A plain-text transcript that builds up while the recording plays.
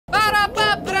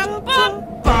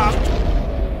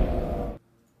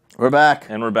We're back.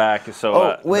 And we're back. So,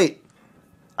 Oh, wait.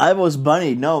 I was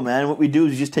Bunny. No, man. What we do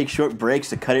is just take short breaks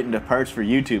to cut it into parts for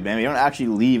YouTube, man. We don't actually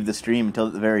leave the stream until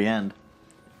at the very end.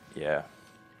 Yeah.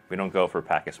 We don't go for a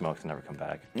pack of smokes and never come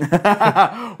back.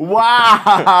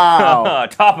 Wow!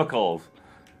 Topicals.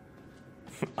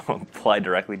 Apply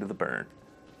directly to the burn.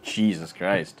 Jesus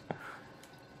Christ.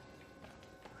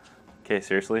 Okay,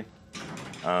 seriously?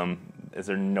 Is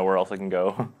there nowhere else I can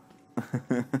go?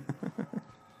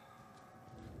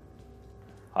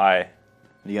 Hi.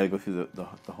 You gotta go through the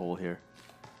hole here.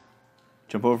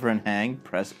 Jump over and hang.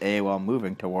 Press A while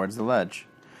moving towards the ledge.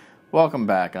 Welcome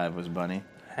back, I was Bunny.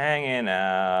 Hanging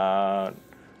out.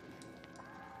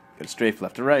 Good strafe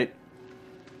left to right.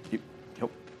 Yep.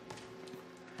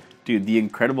 Dude, the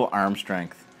incredible arm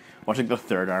strength. Watch like the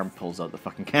third arm pulls out the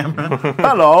fucking camera.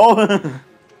 Hello!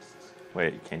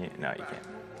 Wait, can you? No, you can't.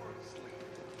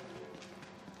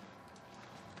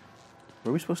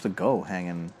 Where are we supposed to go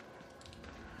hanging?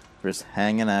 We're just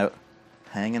hanging out.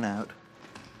 Hanging out.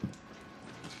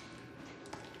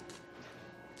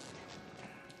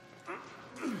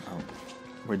 Oh.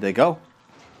 Where'd they go?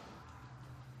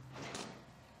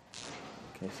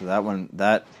 Okay, so that one,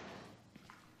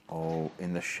 oh,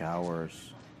 in the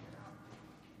showers.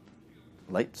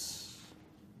 Lights.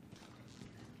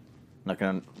 Not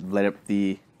gonna light up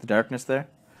the darkness there?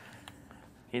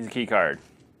 He's a key card.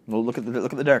 Well, look at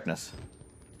the darkness.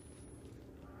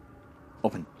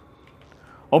 Open.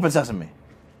 Open sesame.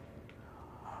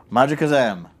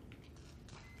 Magikazam.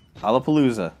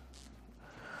 Alapalooza.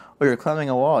 Oh, you're climbing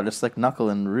a wall just like Knuckle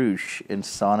and Rouge in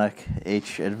Sonic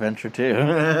H Adventure 2.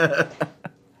 Did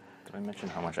I mention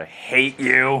how much I hate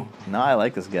you? No, I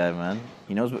like this guy, man.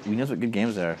 He knows what good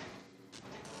games are.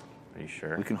 Are you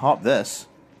sure? We can hop this.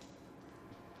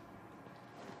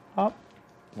 Hop.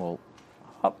 Well,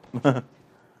 hop.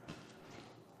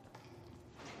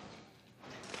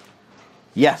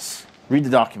 Yes. Read the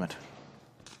document.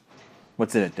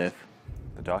 What's in it, Dave?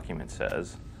 The document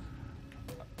says,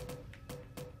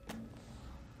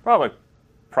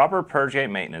 proper purge gate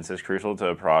maintenance is crucial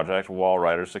to Project Wall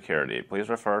Rider security. Please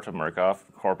refer to Murkoff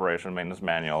Corporation Maintenance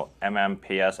Manual,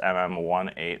 MMPS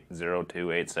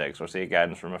MM180286, or seek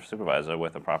guidance from a supervisor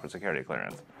with a proper security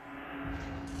clearance.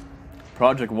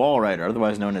 Project Wall Rider,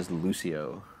 otherwise known as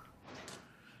Lucio.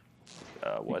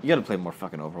 What? You gotta play more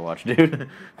fucking Overwatch, dude.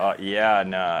 Yeah,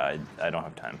 no, I don't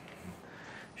have time.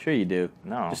 Sure you do.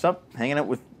 No. Just stop hanging out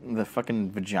with the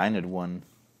fucking vaginaed one.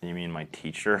 You mean my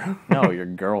teacher? No, your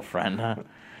girlfriend.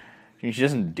 She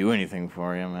doesn't do anything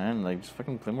for you, man. Like, just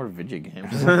fucking play more video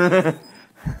games.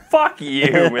 Fuck you,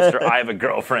 Mr. I have a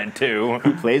girlfriend too.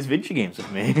 Who plays video games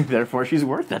with me? Therefore, she's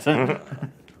worth it.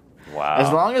 Wow.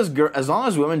 As long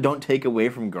as women don't take away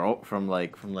from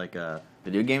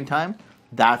video game time,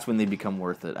 that's when they become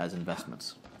worth it as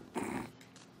investments. Yeah,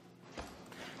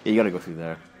 you gotta go through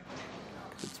there.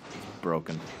 It's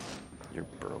broken. You're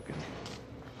broken.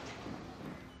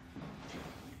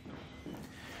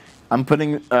 I'm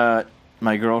putting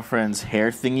my girlfriend's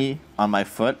hair thingy on my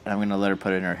foot, and I'm gonna let her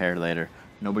put it in her hair later.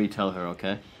 Nobody tell her,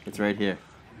 okay? It's right here.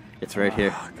 It's right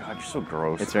here. Oh, God, you're so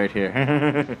gross. It's right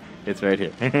here. It's right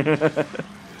here.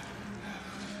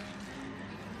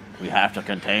 We have to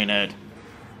contain it.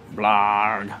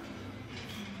 Blarg.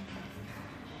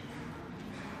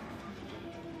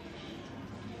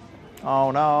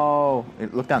 Oh no.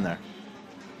 Look down there.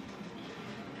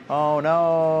 Oh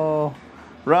no.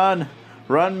 Run.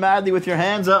 Run madly with your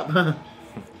hands up.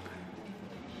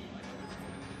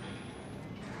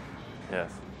 Yes.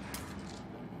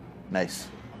 Nice.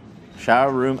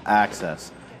 Shower room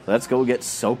access. Let's go get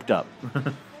soaped up.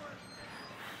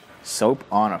 Soap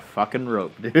on a fucking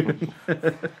rope, dude.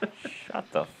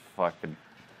 Shut the fucking...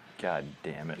 God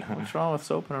damn it. What's wrong with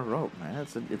soap and a rope, man?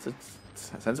 It's a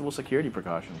sensible security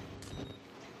precaution.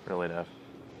 Really, Dev?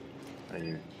 Are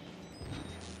you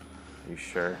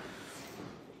sure?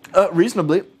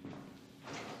 Reasonably.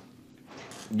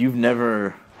 You've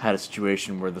never had a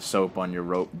situation where the soap on your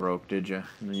rope broke, did you?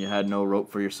 And you had no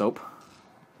rope for your soap?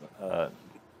 I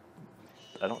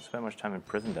don't spend much time in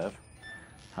prison, Dev.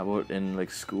 How about in,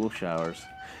 like, school showers?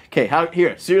 Okay,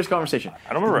 here, serious conversation.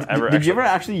 I don't remember ever... Did you ever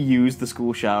actually use the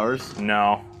school showers?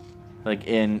 No. Like,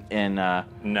 in No.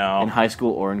 in high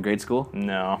school or in grade school?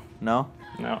 No. No?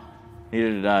 No.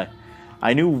 Neither did I.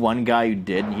 I knew one guy who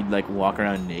did, and he'd, like, walk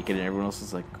around naked, and everyone else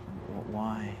was like,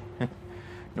 why?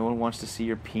 No one wants to see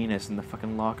your penis in the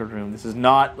fucking locker room. This is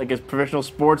not, like, a professional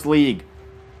sports league.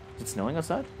 Is it snowing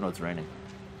outside? No, it's raining.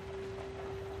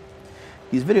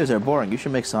 These videos are boring. You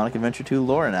should make Sonic Adventure 2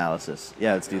 lore analysis.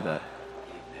 Yeah, let's do that.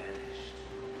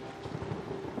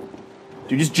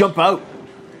 Dude, just jump out.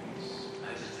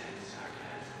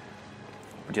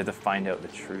 But you have to find out the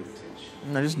truth.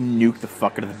 No, just nuke the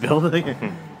fuck out of the building.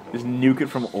 Just nuke it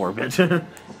from orbit.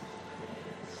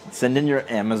 Send in your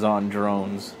Amazon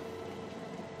drones.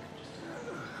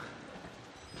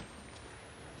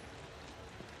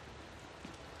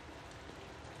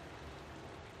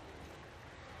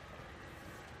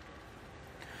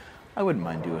 I wouldn't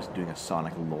mind doing a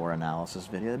Sonic lore analysis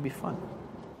video. That'd be fun.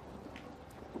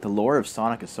 The lore of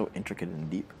Sonic is so intricate and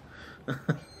deep.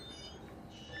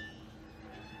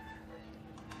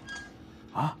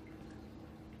 Ah.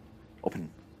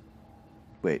 Open.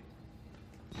 Wait.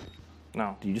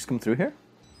 No. Did you just come through here?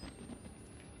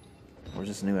 Or is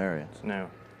this a new area? It's new.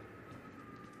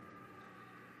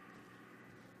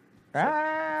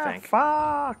 Ah, think.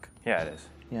 fuck! Yeah, it is.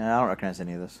 Yeah, I don't recognize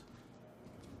any of this.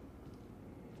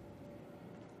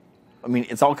 I mean,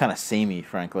 it's all kind of samey,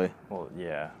 frankly. Well,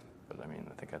 yeah. But I mean,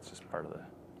 I think that's just part of the...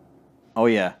 Oh,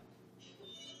 yeah.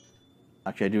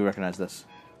 Actually, I do recognize this.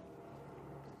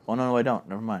 Oh, no, I don't.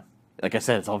 Never mind. Like I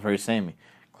said, it's all very samey.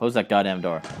 Close that goddamn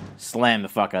door. Slam the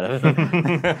fuck out of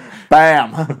it.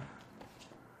 Bam!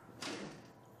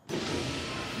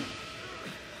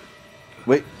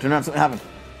 Wait, turn around, something happened.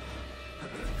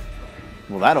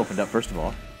 Well, that opened up, first of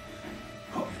all.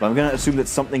 But I'm going to assume that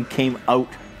something came out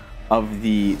of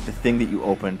the thing that you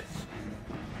opened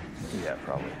Yeah,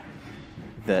 probably.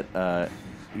 that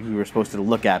you were supposed to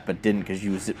look at but didn't because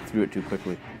you zipped through it too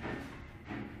quickly.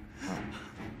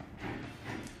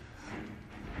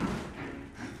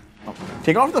 Oh.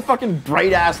 Take off the fucking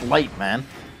bright-ass light, man.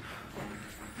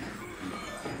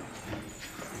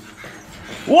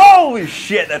 Holy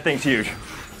shit, that thing's huge.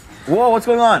 Whoa, what's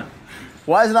going on?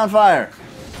 Why is it on fire?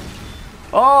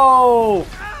 Oh!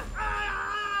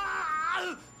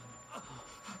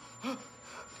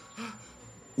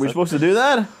 We're supposed to do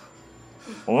that?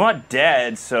 Well, I'm not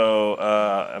dead, so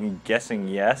I'm guessing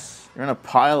yes. You're in a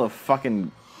pile of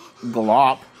fucking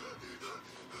glop.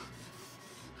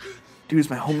 Dude, it's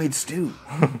my homemade stew.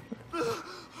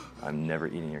 I'm never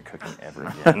eating your cooking ever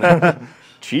again.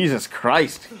 Jesus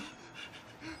Christ.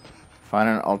 Find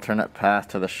an alternate path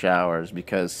to the showers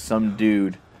because some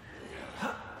dude...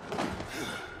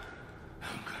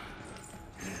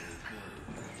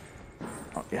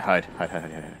 Oh, yeah, hide.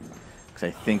 Because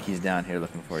I think he's down here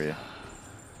looking for you.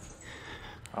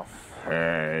 Oh,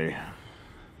 Hey.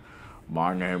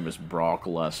 My name is Brock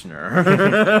Lesnar.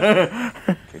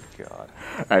 good God.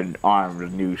 And I'm the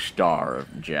new star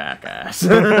of Jackass.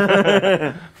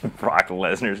 Brock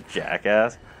Lesnar's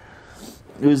Jackass.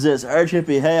 Who's this?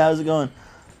 Archippy. Hey, how's it going?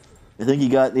 I think you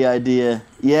got the idea.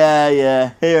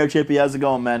 Yeah. Hey, Archippy, how's it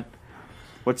going, man?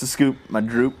 What's the scoop? My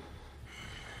droop?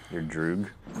 Your Droog.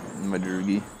 My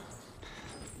droogie.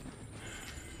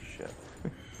 Shit.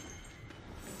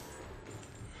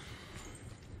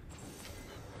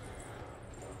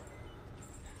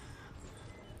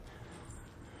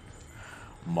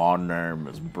 My name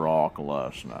is Brock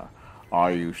Lesnar.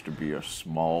 I used to be a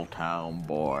small town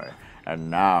boy,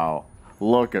 and now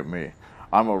look at me.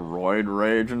 I'm a roid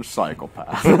raging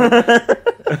psychopath.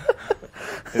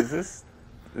 Is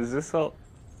this all?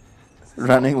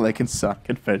 Running like in Sonic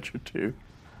Adventure 2.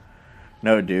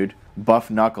 No, dude. Buff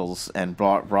Knuckles and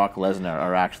Brock Lesnar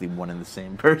are actually one and the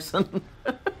same person.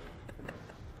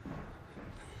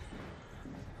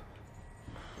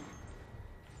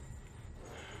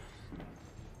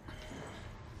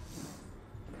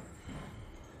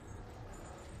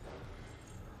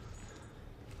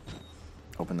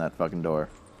 Open that fucking door.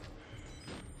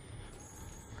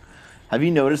 Have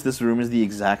you noticed this room is the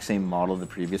exact same model of the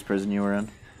previous prison you were in?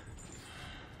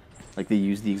 Like they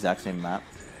used the exact same map?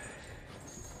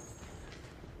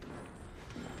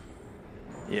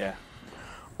 Yeah.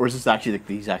 Or is this actually like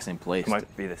the exact same place? It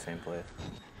might be the same place.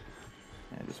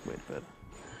 Yeah, just wait a bit.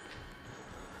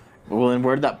 Well, then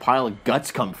where did that pile of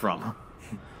guts come from?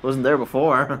 Wasn't there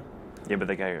before. Yeah, but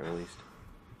the guy got released.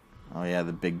 Oh yeah,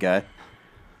 the big guy.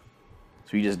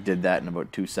 So he just did that in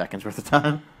about 2 seconds worth of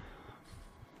time.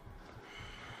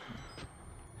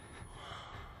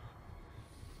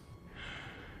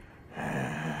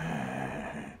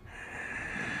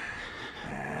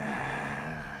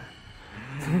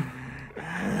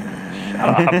 Shut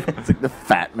up. It's like the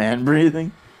fat man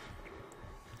breathing.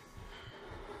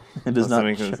 It does not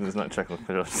Does not check with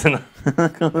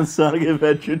videos. on Sonic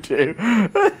Adventure 2.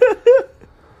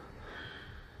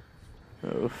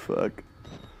 Oh fuck.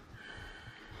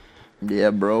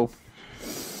 Yeah, bro.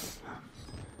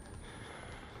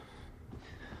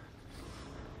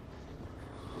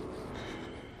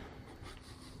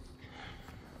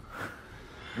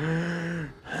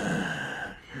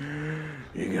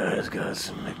 You guys got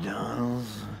some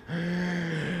McDonald's?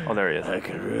 Oh, there he is. I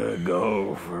could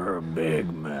go for a Big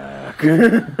Mac.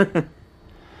 Dude,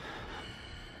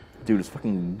 it's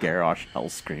fucking Garrosh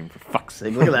Hellscream, for fuck's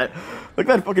sake. Look at that. Look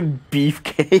at that fucking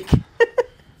beefcake.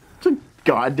 It's a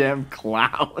goddamn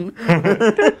clown.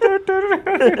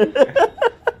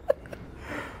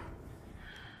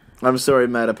 I'm sorry,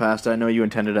 Metapasta. I know you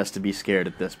intended us to be scared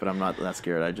at this, but I'm not that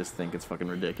scared. I just think it's fucking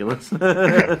ridiculous.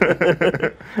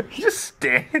 He just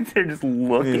stands there just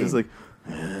looking. He's just like,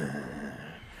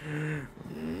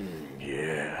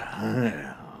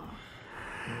 yeah.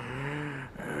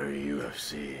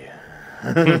 UFC.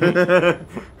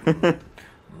 Remember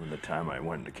the time I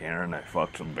went to Canada and I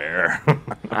fucked some bear?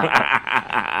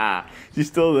 Is he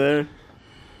still there?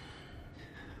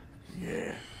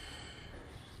 Yeah.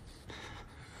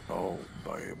 Oh,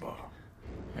 baby.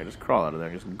 Yeah, just crawl out of there.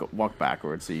 Just walk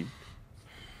backwards. See.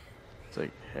 It's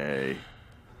like, hey.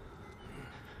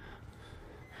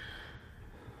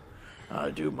 I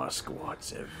do my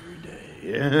squats every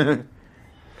day.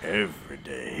 Every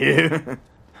day.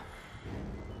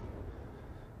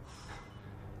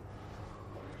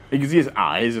 You can see his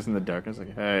eyes just in the darkness.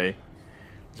 Like, hey,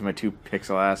 these are my 2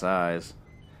 pixel-ass eyes.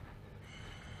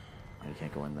 Oh, you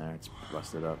can't go in there. It's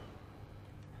busted up.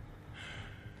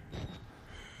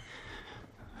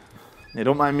 Hey,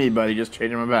 don't mind me, buddy. Just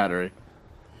changing my battery.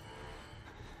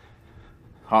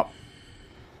 Hop.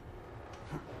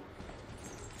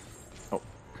 Oh,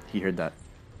 he heard that.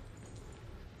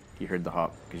 He heard the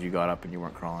hop because you got up and you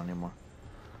weren't crawling anymore.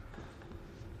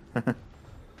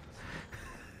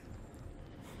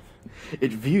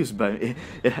 It views, but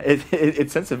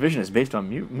its sense of vision is based on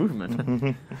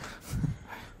movement.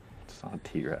 It's not a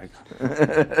T-Rex.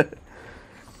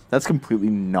 That's completely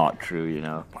not true, you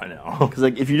know. I know. Because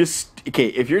like, if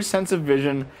your sense of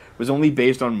vision was only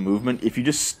based on movement, if you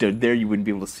just stood there, you wouldn't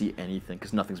be able to see anything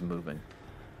because nothing's moving.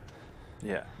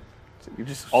 Yeah. So you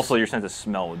just Also, your sense of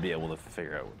smell would be able to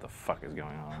figure out what the fuck is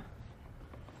going on.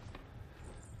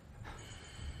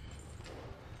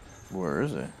 Where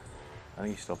is it? I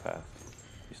think he's still past.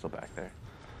 He's still back there.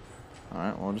 All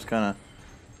right, well, just kind of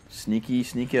sneak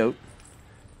out.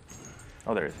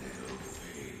 Oh, there he is.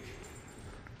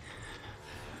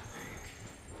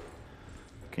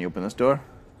 Can you open this door?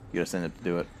 You gotta send it to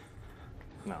do it.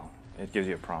 No, it gives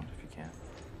you a prompt if you can.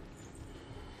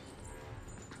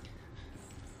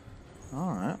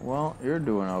 All right, well, you're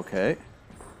doing okay.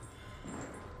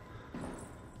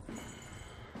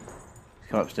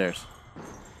 Come upstairs.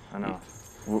 I know.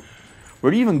 Where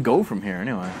do you even go from here,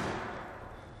 anyway?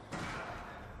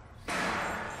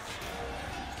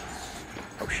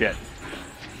 Oh shit!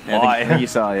 Yeah, I think he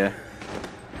saw you.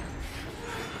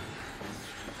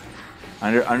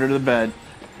 Under the bed.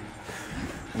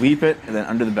 Leap it, and then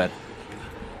under the bed.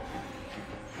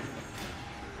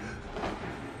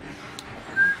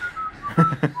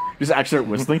 Just actually start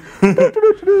whistling.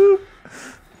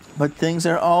 But things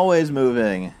are always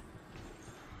moving.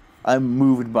 I'm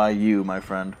moved by you, my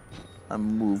friend.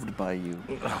 I'm moved by you.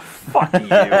 Fuck you.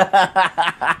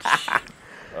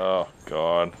 Oh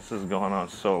god, this is going on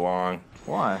so long.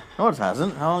 Why? No, it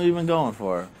hasn't. How long have you been going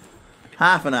for?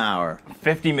 Half an hour.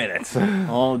 50 minutes.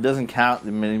 Oh, it doesn't count the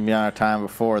amount of time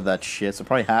before that shit, so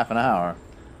probably half an hour.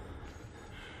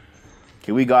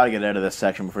 Okay, we gotta get out of this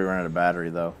section before we run out of battery,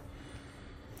 though.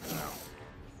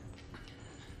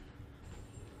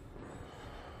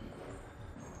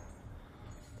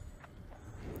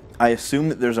 I assume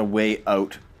that there's a way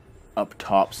out up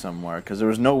top somewhere, because there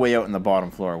was no way out in the bottom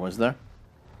floor, was there?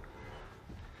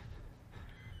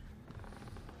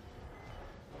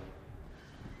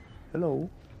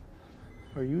 Hello?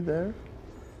 Are you there?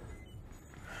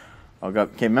 Oh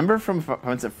god. Okay, remember from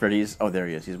Five at Freddy's? Oh, there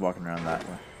he is. He's walking around that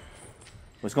way.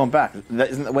 What's going back?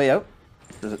 Isn't the way out?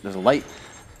 There's a light.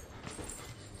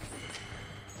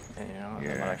 And, you know,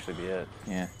 that might actually be it.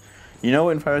 Yeah. You know,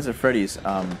 in Five at Freddy's,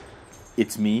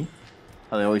 it's me.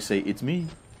 How they always say, it's me. You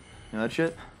know that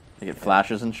shit? They get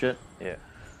flashes and shit. Yeah.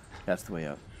 That's the way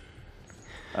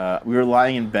out. We were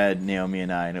lying in bed, Naomi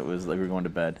and I, and it was like we were going to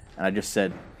bed. And I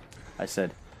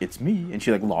said, it's me. And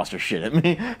she like lost her shit at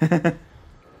me.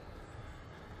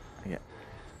 Yeah.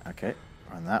 Okay.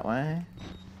 Run that way.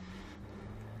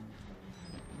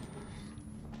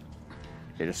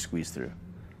 Okay, just squeeze through.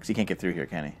 Because he can't get through here,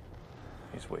 can he?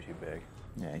 He's way too big.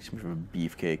 Yeah, he's from a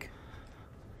beefcake.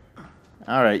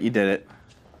 Alright, you did it.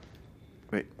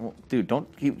 Wait, well, dude, don't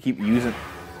keep using...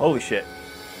 Holy shit.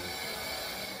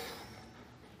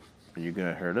 Are you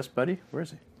gonna hurt us, buddy? Where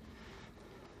is he?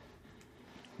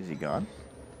 Is he gone?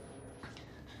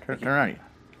 Turn around.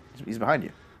 He's behind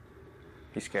you.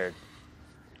 He's scared.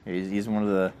 He's one of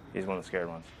the... He's one of the scared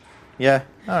ones. Yeah,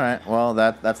 alright. Well,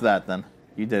 that's that then.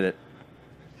 You did it.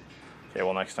 Okay,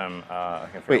 well, next time I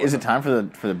can. Wait, is it time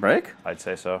for the break? I'd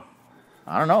say so.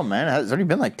 I don't know, man. It's already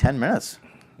been like 10 minutes.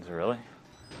 Is it really?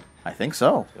 I think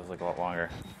so. Feels like a lot longer.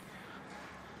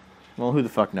 Well, who the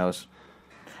fuck knows?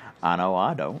 I know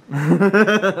I don't.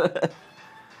 Let's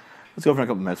go for a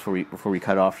couple minutes before we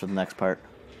cut off to the next part.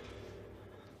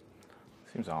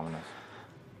 Seems ominous.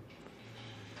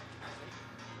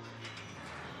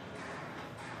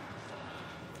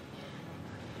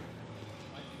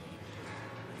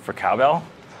 For cowbell?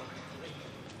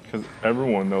 Because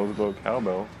everyone knows about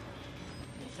cowbell.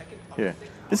 Here.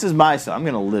 This is my cell. I'm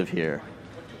going to live here.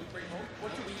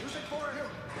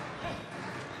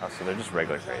 Oh, so they're just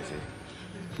regular crazy.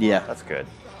 Yeah. That's good.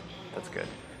 That's good.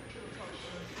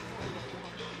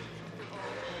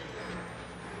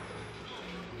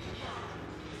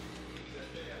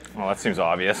 Well, that seems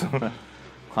obvious.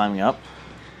 Climbing up.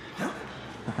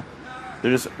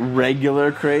 They're just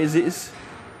regular crazies.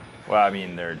 Well, I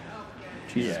mean, they're...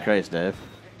 Jesus Christ, Dave.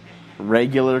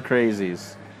 Regular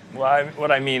crazies. Well,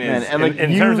 what I mean is, Man, like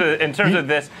in terms of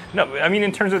this... No, I mean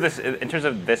in terms of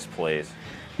this place.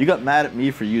 You got mad at me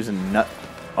for using nut...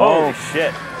 Oh,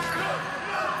 shit.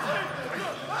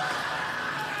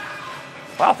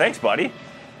 Wow, thanks, buddy.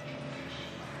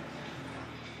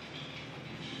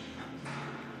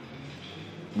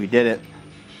 We did it.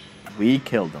 We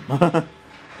killed him.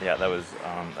 Yeah, that was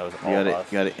all of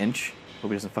us. You got an inch.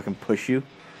 Hope he doesn't fucking push you.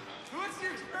 What's the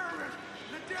experiment?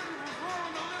 The devil was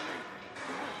wrong on the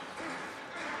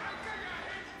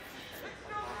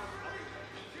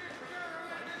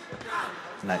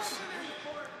living. Nice.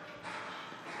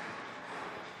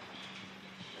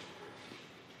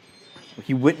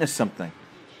 He witnessed something.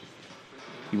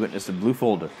 He witnessed a blue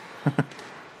folder.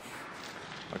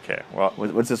 Okay, well,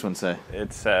 What's this one say?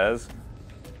 it says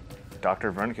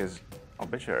Dr. Wernicke's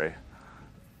obituary.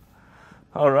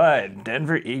 All right,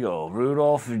 Denver Eagle,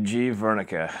 Rudolph G.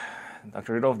 Wernicke.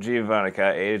 Dr. Rudolph G.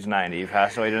 Wernicke, age 90,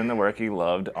 passed away doing the work he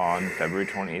loved on February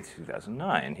 28,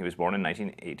 2009. He was born in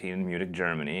 1918 in Munich,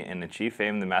 Germany, and achieved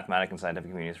fame in the mathematics and scientific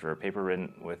communities for a paper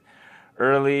written with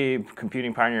early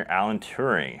computing pioneer Alan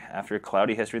Turing. After a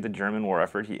cloudy history of the German war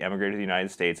effort, he emigrated to the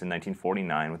United States in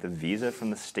 1949 with a visa from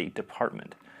the State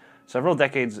Department. Several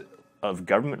decades of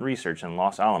government research in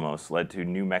Los Alamos led to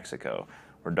New Mexico,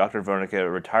 where Dr.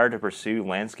 Wernicke retired to pursue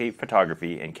landscape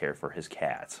photography and care for his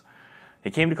cats. He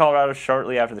came to Colorado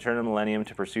shortly after the turn of the millennium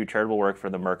to pursue charitable work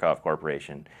for the Murkoff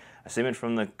Corporation. A statement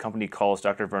from the company calls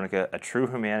Dr. Wernicke a true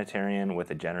humanitarian with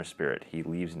a generous spirit. He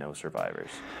leaves no survivors.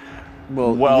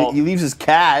 Well, he leaves his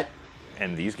cat.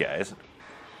 And these guys.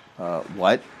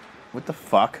 What? What the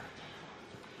fuck?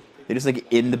 They just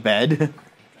like in the bed.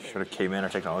 Showed a caveman or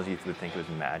technology, you would think it was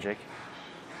magic.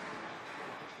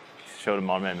 Showed a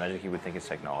modern man magic, you would think it's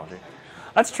technology.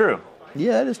 That's true.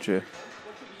 Yeah, that is true.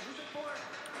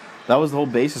 That was the whole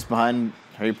basis behind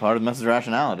Harry Potter: The Message of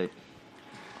Rationality.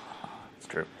 It's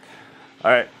true. All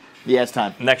right. Yeah, it's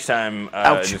time. Next time,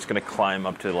 I'm just going to climb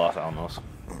up to Los Alamos.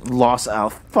 Los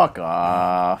Al. Fuck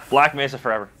off. Black Mesa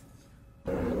forever.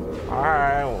 All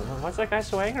right. What's that guy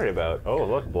so angry about? Oh,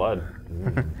 look, blood.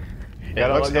 It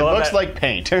looks like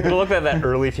paint. Look at that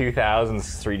early 2000s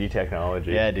 3D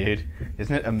technology. Yeah, dude.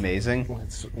 Isn't it amazing?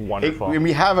 It's wonderful.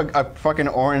 We have a fucking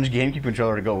orange GameCube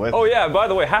controller to go with. Oh, yeah, by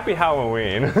the way, happy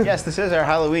Halloween. Yes, this is our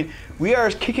Halloween. We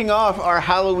are kicking off our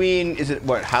Halloween, is it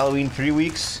what, Halloween 3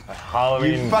 weeks?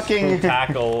 Halloween You fucking-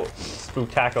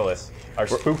 spooktaculous. Our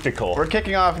spooktical. We're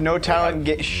kicking off No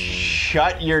Talent,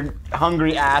 shut your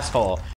hungry asshole.